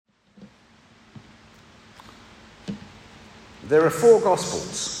There are 4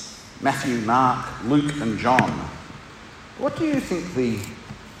 Gospels: Matthew, Mark, Luke and John. What do you think the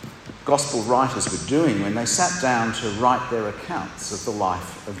Gospel writers were doing when they sat down to write their accounts of the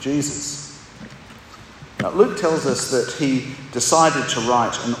life of Jesus? Now, Luke tells us that he decided to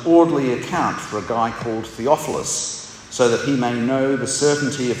write an orderly account for a guy called Theophilus, so that he may know the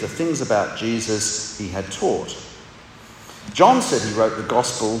certainty of the things about Jesus he had taught. John said he wrote the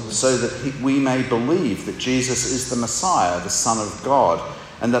Gospel so that we may believe that Jesus is the Messiah, the Son of God,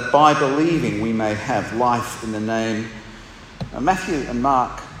 and that by believing we may have life in the name. Matthew and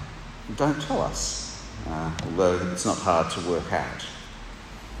Mark don't tell us, although it's not hard to work out.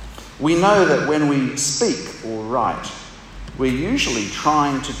 We know that when we speak or write, we're usually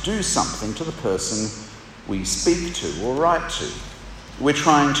trying to do something to the person we speak to or write to. We're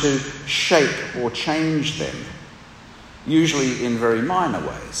trying to shape or change them, usually in very minor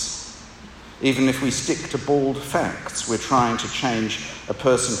ways. Even if we stick to bald facts, we're trying to change a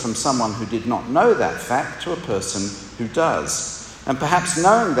person from someone who did not know that fact to a person who does. And perhaps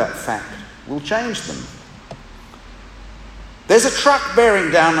knowing that fact will change them. There's a truck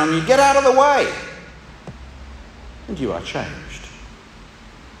bearing down on you, get out of the way! And you are changed.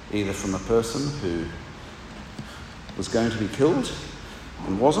 Either from a person who was going to be killed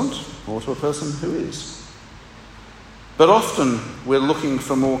and wasn't, or to a person who is. But often we're looking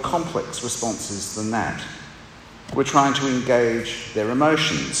for more complex responses than that. We're trying to engage their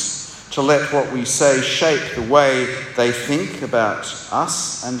emotions, to let what we say shape the way they think about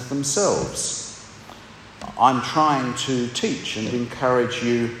us and themselves. I'm trying to teach and encourage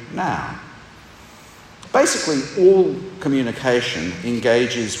you now. Basically, all communication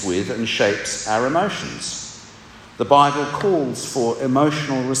engages with and shapes our emotions. The Bible calls for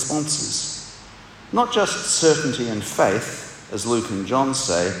emotional responses. Not just certainty and faith, as Luke and John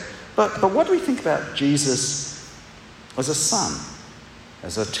say, but what do we think about Jesus as a son,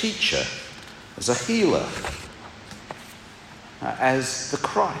 as a teacher, as a healer, as the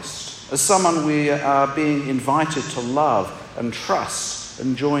Christ, as someone we are being invited to love and trust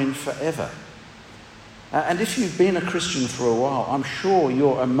and join forever? And if you've been a Christian for a while, I'm sure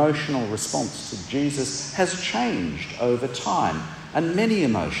your emotional response to Jesus has changed over time, and many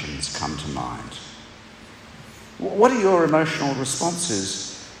emotions come to mind. What are your emotional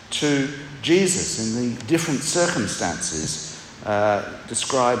responses to Jesus in the different circumstances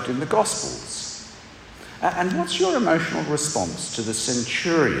described in the Gospels? And what's your emotional response to the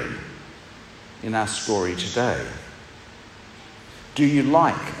centurion in our story today? Do you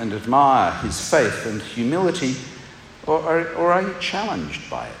like and admire his faith and humility, or are you challenged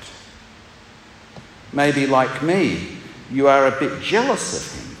by it? Maybe, like me, you are a bit jealous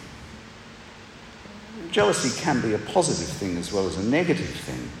of him. Jealousy can be a positive thing as well as a negative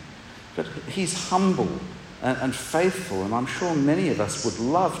thing. But he's humble and faithful, and I'm sure many of us would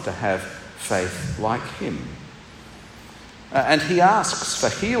love to have faith like him. And he asks for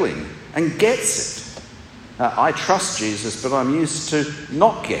healing and gets it. I trust Jesus, but I'm used to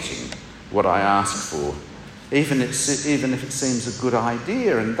not getting what I ask for, even if it seems a good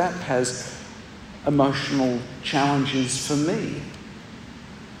idea, and that has emotional challenges for me.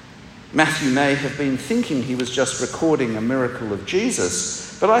 Matthew may have been thinking he was just recording a miracle of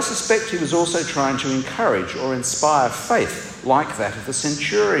Jesus, but I suspect he was also trying to encourage or inspire faith like that of the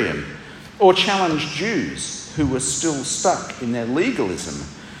centurion, or challenge Jews who were still stuck in their legalism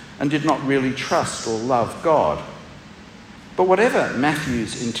and did not really trust or love God. But whatever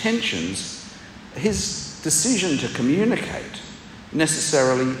Matthew's intentions, his decision to communicate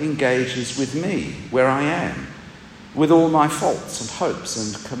necessarily engages with me where I am, with all my faults and hopes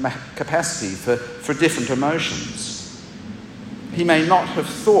and capacity for different emotions. He may not have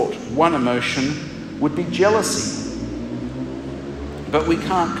thought one emotion would be jealousy, but we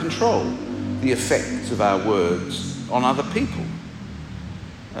can't control the effects of our words on other people.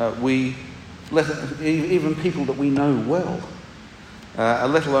 We let even people that we know well,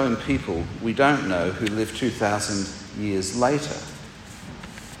 let alone people we don't know who live 2,000 years later.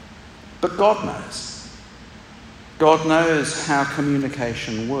 But God knows. God knows how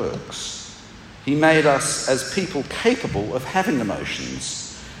communication works. He made us as people capable of having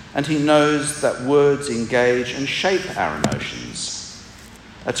emotions, and he knows that words engage and shape our emotions.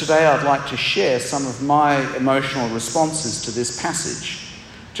 Today I'd like to share some of my emotional responses to this passage,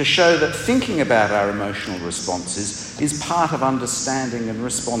 to show that thinking about our emotional responses is part of understanding and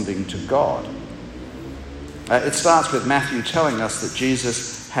responding to God. It starts with Matthew telling us that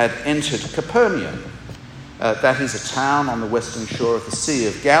Jesus had entered Capernaum. That is a town on the western shore of the Sea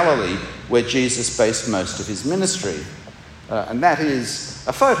of Galilee where Jesus based most of his ministry. And that is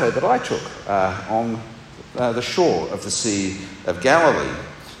a photo that I took on the shore of the Sea of Galilee.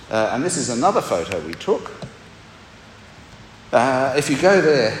 And this is another photo we took. If you go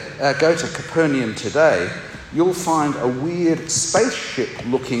there, go to Capernaum today, you'll find a weird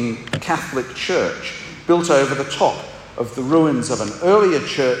spaceship-looking Catholic church built over the top of the ruins of an earlier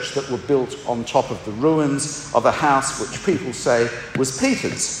church that were built on top of the ruins of a house which people say was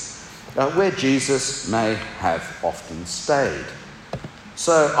Peter's, where Jesus may have often stayed.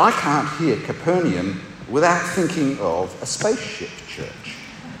 So I can't hear Capernaum without thinking of a spaceship church,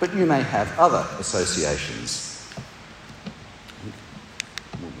 but you may have other associations.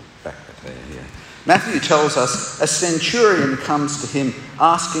 Back there, yeah. Matthew tells us a centurion comes to him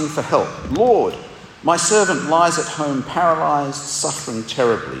asking for help. "Lord, my servant lies at home paralysed, suffering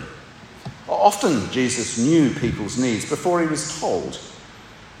terribly." Often Jesus knew people's needs before he was told.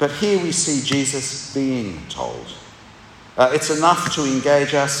 But here we see Jesus being told. It's enough to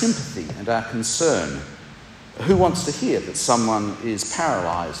engage our sympathy and our concern. Who wants to hear that someone is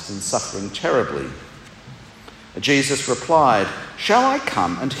paralysed and suffering terribly? Jesus replied, "Shall I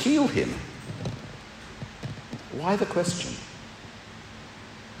come and heal him?" Why the question?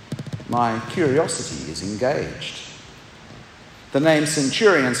 My curiosity is engaged. The name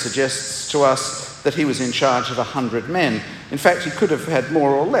centurion suggests to us that he was in charge of 100 men. In fact, he could have had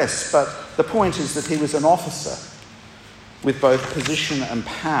more or less, but the point is that he was an officer with both position and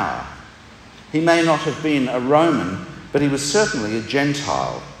power. He may not have been a Roman, but he was certainly a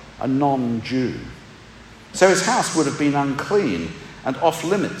Gentile, a non-Jew. So his house would have been unclean and off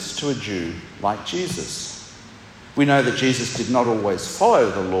limits to a Jew like Jesus. We know that Jesus did not always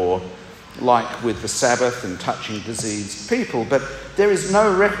follow the law, like with the Sabbath and touching diseased people, but there is no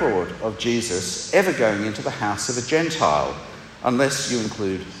record of Jesus ever going into the house of a Gentile, unless you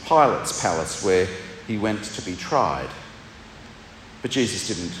include Pilate's palace where he went to be tried. But Jesus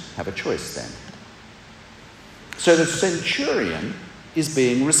didn't have a choice then. So the centurion is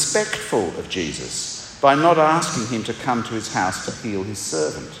being respectful of Jesus by not asking him to come to his house to heal his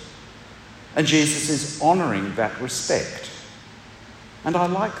servant. And Jesus is honouring that respect. And I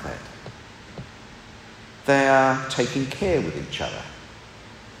like that. They are taking care with each other.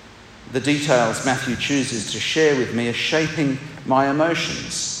 The details Matthew chooses to share with me are shaping my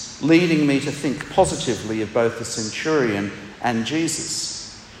emotions, leading me to think positively of both the centurion and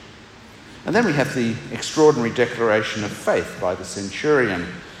Jesus. And then we have the extraordinary declaration of faith by the centurion.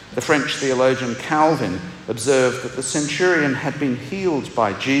 The French theologian Calvin observed that the centurion had been healed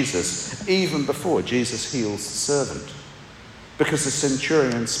by Jesus even before Jesus heals the servant, because the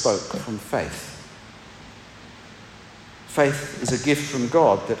centurion spoke from faith. Faith is a gift from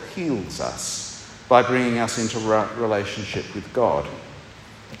God that heals us by bringing us into relationship with God.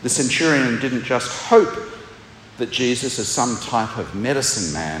 The centurion didn't just hope that Jesus, as some type of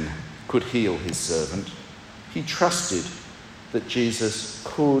medicine man, could heal his servant. He trusted that Jesus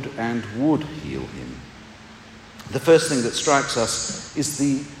could and would heal him. The first thing that strikes us is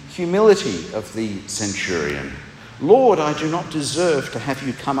the humility of the centurion. "Lord, I do not deserve to have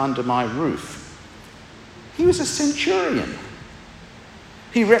you come under my roof." He was a centurion.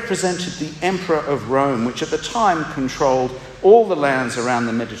 He represented the Emperor of Rome, which at the time controlled all the lands around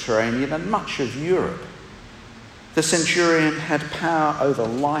the Mediterranean and much of Europe. The centurion had power over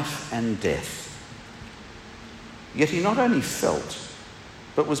life and death. Yet he not only felt,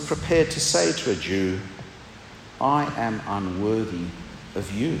 but was prepared to say to a Jew, "I am unworthy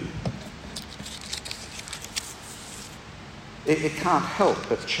of you." It can't help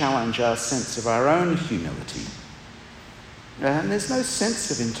but challenge our sense of our own humility. And there's no sense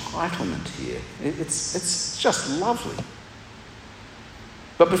of entitlement here. It's just lovely.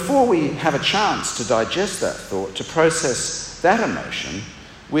 But before we have a chance to digest that thought, to process that emotion,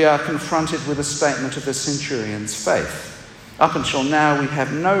 we are confronted with a statement of the centurion's faith. Up until now, we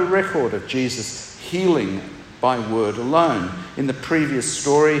have no record of Jesus healing by word alone. In the previous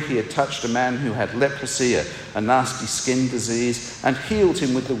story, he had touched a man who had leprosy, a nasty skin disease, and healed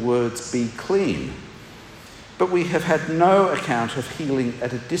him with the words, "Be clean." But we have had no account of healing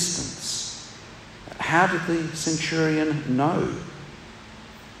at a distance. How did the centurion know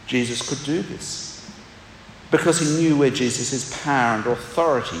Jesus could do this? Because he knew where Jesus' power and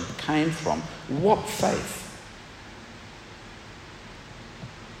authority came from. What faith!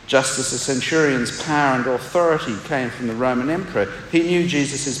 Just as the centurion's power and authority came from the Roman emperor, he knew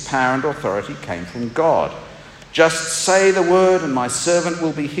Jesus' power and authority came from God. "Just say the word and my servant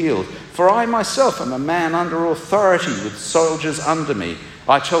will be healed. For I myself am a man under authority with soldiers under me.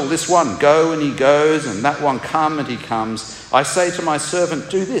 I tell this one, go, and he goes, and that one, come, and he comes. I say to my servant,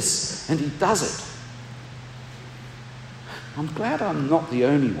 do this, and he does it." I'm glad I'm not the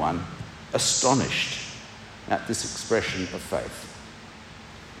only one astonished at this expression of faith.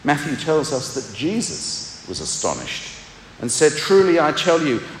 Matthew tells us that Jesus was astonished and said, "Truly I tell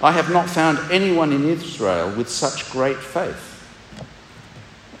you, I have not found anyone in Israel with such great faith."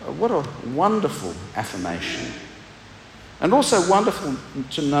 What a wonderful affirmation. And also wonderful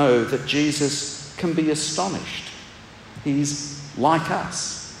to know that Jesus can be astonished. He's like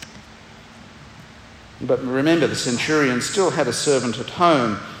us. But remember, the centurion still had a servant at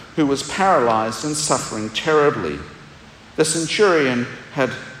home who was paralyzed and suffering terribly. The centurion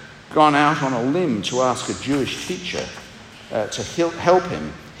had gone out on a limb to ask a Jewish teacher to help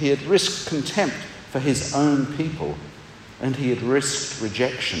him. He had risked contempt for his own people, and he had risked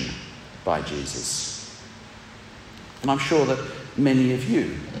rejection by Jesus. And I'm sure that many of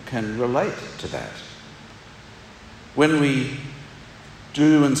you can relate to that. When we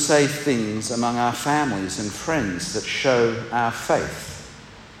do and say things among our families and friends that show our faith,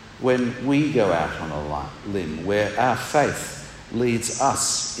 when we go out on a limb where our faith leads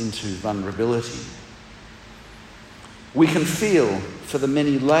us into vulnerability, we can feel for the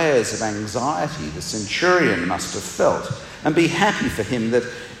many layers of anxiety the centurion must have felt, and be happy for him that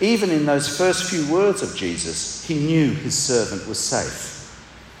even in those first few words of Jesus, he knew his servant was safe.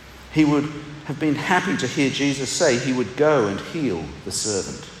 He would have been happy to hear Jesus say he would go and heal the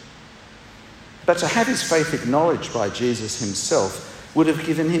servant. But to have his faith acknowledged by Jesus himself would have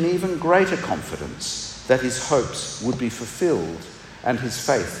given him even greater confidence that his hopes would be fulfilled and his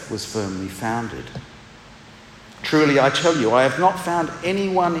faith was firmly founded. "Truly I tell you, I have not found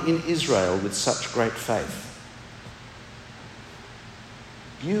anyone in Israel with such great faith."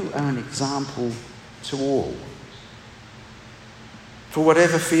 You are an example to all. For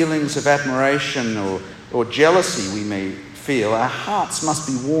whatever feelings of admiration or jealousy we may feel, our hearts must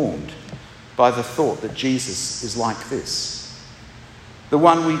be warmed by the thought that Jesus is like this. The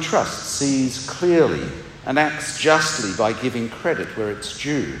one we trust sees clearly and acts justly by giving credit where it's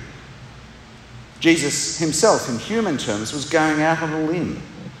due. Jesus himself, in human terms, was going out on a limb.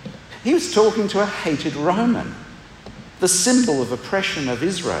 He was talking to a hated Roman, the symbol of oppression of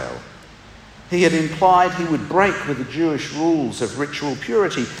Israel. He had implied he would break with the Jewish rules of ritual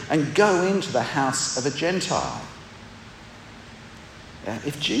purity and go into the house of a Gentile.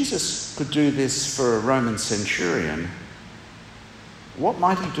 If Jesus could do this for a Roman centurion, what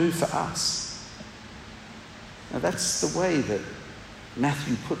might he do for us? Now, that's the way that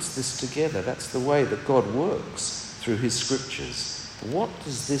Matthew puts this together. That's the way that God works through his scriptures. What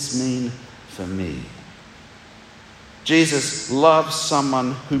does this mean for me? Jesus loves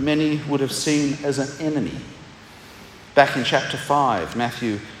someone who many would have seen as an enemy. Back in chapter 5,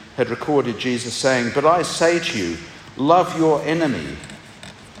 Matthew had recorded Jesus saying, "But I say to you, love your enemy."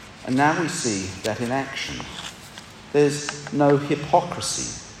 And now we see that in action. There's no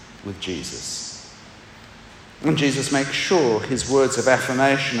hypocrisy with Jesus. And Jesus makes sure his words of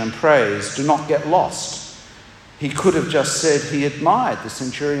affirmation and praise do not get lost. He could have just said he admired the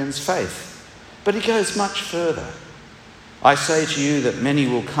centurion's faith, but he goes much further. "I say to you that many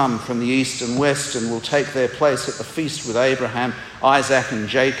will come from the east and west and will take their place at the feast with Abraham, Isaac and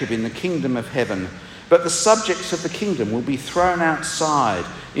Jacob in the kingdom of heaven. But the subjects of the kingdom will be thrown outside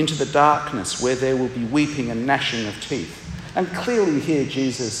into the darkness where there will be weeping and gnashing of teeth." And clearly here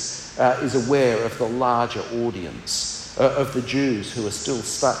Jesus is aware of the larger audience, of the Jews who are still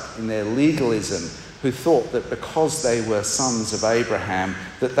stuck in their legalism, who thought that because they were sons of Abraham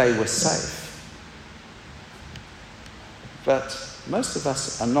that they were safe. But most of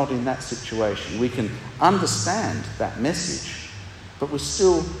us are not in that situation. We can understand that message, but we're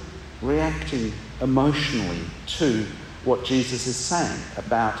still reacting emotionally to what Jesus is saying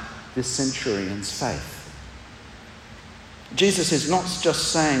about this centurion's faith. Jesus is not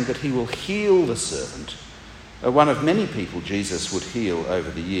just saying that he will heal the servant, one of many people Jesus would heal over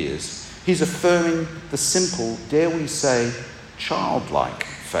the years. He's affirming the simple, dare we say, childlike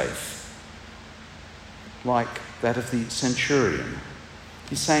faith, like that of the centurion.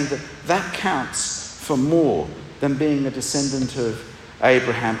 He's saying that that counts for more than being a descendant of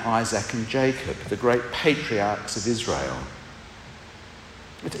Abraham, Isaac and Jacob, the great patriarchs of Israel.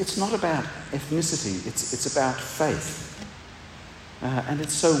 It's not about ethnicity, it's about faith. And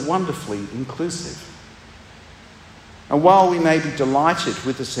it's so wonderfully inclusive. And while we may be delighted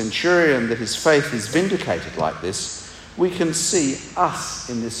with the centurion that his faith is vindicated like this, we can see us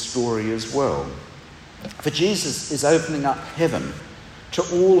in this story as well. For Jesus is opening up heaven to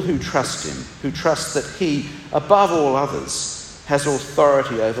all who trust him, who trust that he, above all others, has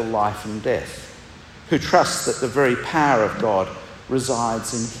authority over life and death, who trust that the very power of God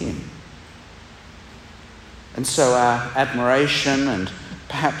resides in him. And so our admiration and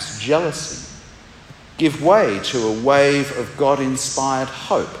perhaps jealousy give way to a wave of God-inspired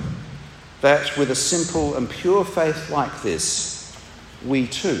hope that with a simple and pure faith like this, we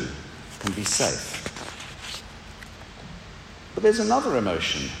too can be safe. But there's another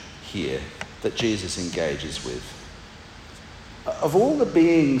emotion here that Jesus engages with. Of all the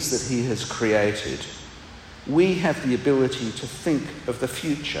beings that he has created, we have the ability to think of the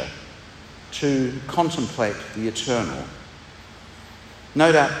future, to contemplate the eternal.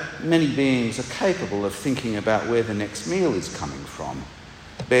 No doubt many beings are capable of thinking about where the next meal is coming from.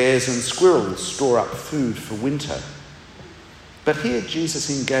 Bears and squirrels store up food for winter. But here Jesus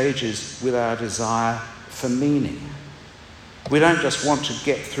engages with our desire for meaning. We don't just want to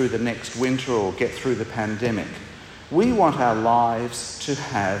get through the next winter or get through the pandemic. We want our lives to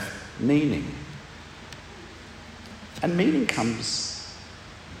have meaning. And meaning comes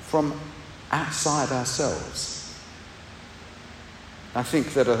from outside ourselves. I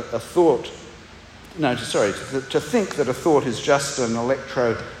think that to think that a thought is just an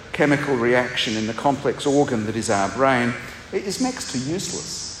electrochemical reaction in the complex organ that is our brain is next to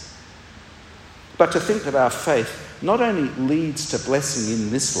useless. But to think that our faith not only leads to blessing in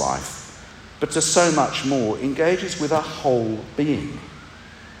this life, but to so much more, engages with our whole being,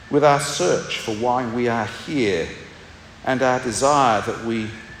 with our search for why we are here and our desire that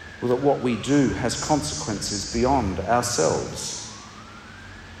what we do has consequences beyond ourselves.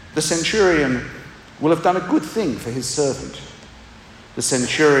 The centurion will have done a good thing for his servant. The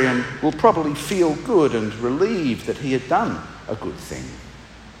centurion will probably feel good and relieved that he had done a good thing.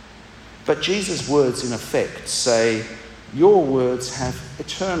 But Jesus' words, in effect, say, your words have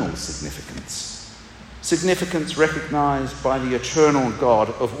eternal significance. Significance recognised by the eternal God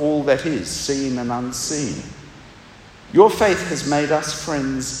of all that is, seen and unseen. Your faith has made us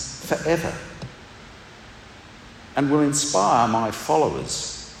friends forever and will inspire my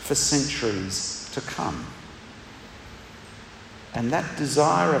followers for centuries to come. And that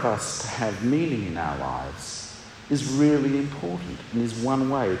desire of us to have meaning in our lives is really important and is one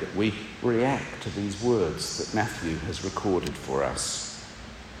way that we react to these words that Matthew has recorded for us.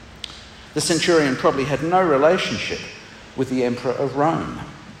 The centurion probably had no relationship with the emperor of Rome.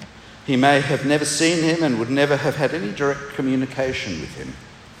 He may have never seen him and would never have had any direct communication with him.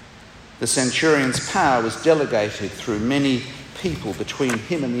 The centurion's power was delegated through many people between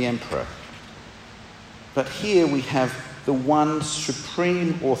him and the emperor. But here we have the one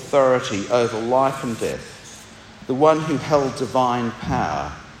supreme authority over life and death, the one who held divine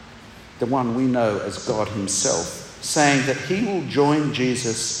power, the one we know as God himself, saying that he will join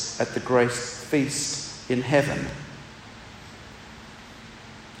Jesus at the great feast in heaven.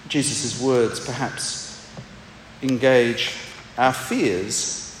 Jesus' words perhaps engage our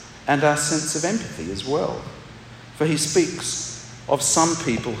fears and our sense of empathy as well. For he speaks of some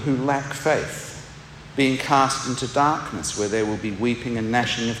people who lack faith, being cast into darkness where there will be weeping and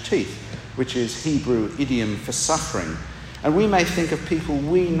gnashing of teeth, which is Hebrew idiom for suffering. And we may think of people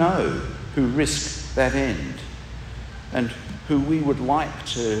we know who risk that end and who we would like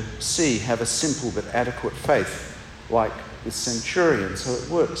to see have a simple but adequate faith like this centurion. So it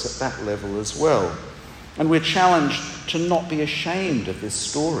works at that level as well. And we're challenged to not be ashamed of this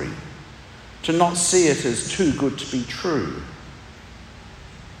story, to not see it as too good to be true.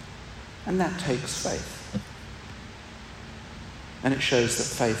 And that takes faith. And it shows that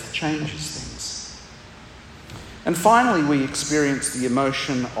faith changes things. And finally, we experience the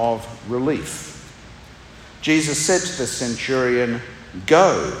emotion of relief. Jesus said to the centurion,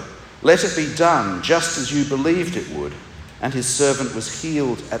 "Go, let it be done just as you believed it would." And his servant was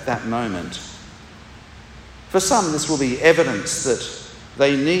healed at that moment. For some, this will be evidence that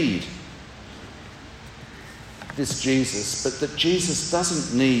they need this Jesus, but that Jesus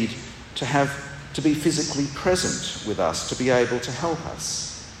doesn't need to be physically present with us to be able to help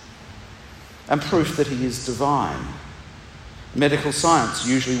us. And proof that he is divine. Medical science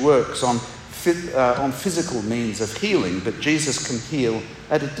usually works on physical means of healing, but Jesus can heal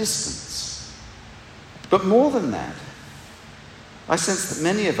at a distance. But more than that, I sense that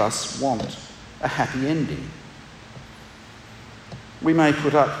many of us want a happy ending. We may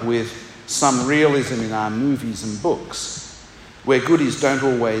put up with some realism in our movies and books, where goodies don't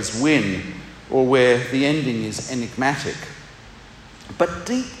always win, or where the ending is enigmatic. But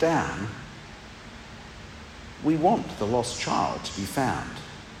deep down, we want the lost child to be found,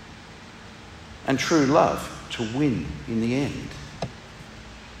 and true love to win in the end.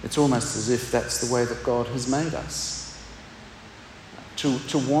 It's almost as if that's the way that God has made us,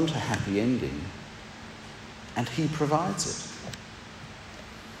 to want a happy ending, and he provides it.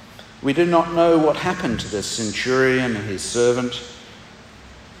 We do not know what happened to the centurion and his servant.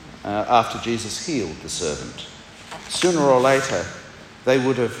 after Jesus healed the servant. Sooner or later, they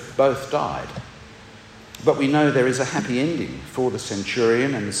would have both died. But we know there is a happy ending for the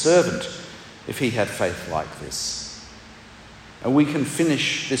centurion and the servant if he had faith like this. And we can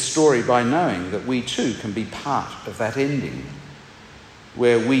finish this story by knowing that we too can be part of that ending,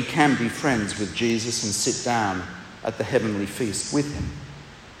 where we can be friends with Jesus and sit down at the heavenly feast with him.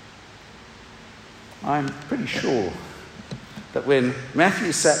 I'm pretty sure that when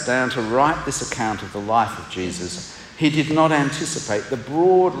Matthew sat down to write this account of the life of Jesus, he did not anticipate the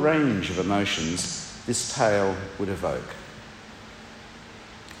broad range of emotions this tale would evoke.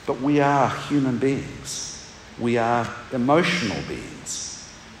 But we are human beings. We are emotional beings.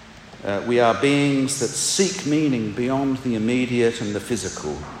 We are beings that seek meaning beyond the immediate and the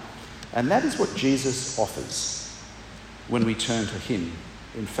physical. And that is what Jesus offers when we turn to him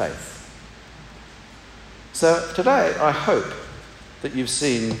in faith. So today, I hope that you've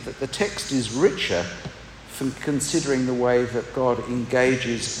seen that the text is richer from considering the way that God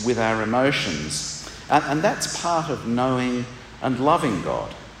engages with our emotions. And that's part of knowing and loving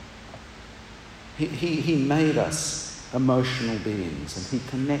God. He made us emotional beings, and he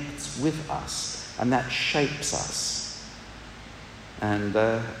connects with us, and that shapes us. And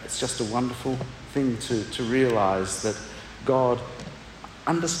it's just a wonderful thing to realise that God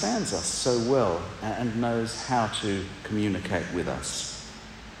understands us so well and knows how to communicate with us.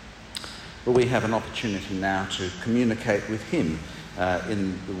 But we have an opportunity now to communicate with him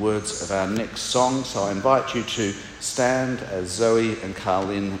in the words of our next song. So I invite you to stand as Zoe and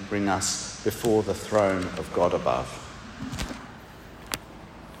Carlin bring us before the throne of God above.